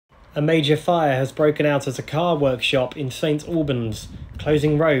A major fire has broken out at a car workshop in St Albans,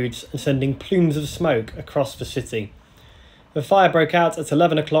 closing roads and sending plumes of smoke across the city. The fire broke out at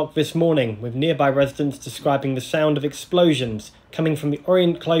 11 o'clock this morning, with nearby residents describing the sound of explosions coming from the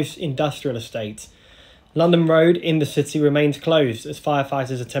Orient Close industrial estate. London Road in the city remains closed as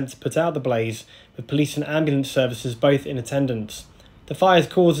firefighters attempt to put out the blaze, with police and ambulance services both in attendance. The fire's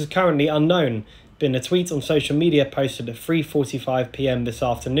cause is currently unknown, but in a tweet on social media posted at 3:45 p.m. this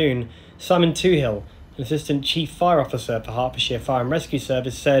afternoon, Simon Toohill, an Assistant Chief Fire Officer for Hertfordshire Fire and Rescue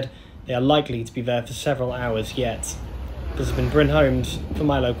Service, said they are likely to be there for several hours yet. This has been Bryn Holmes for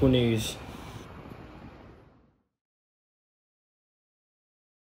My Local News.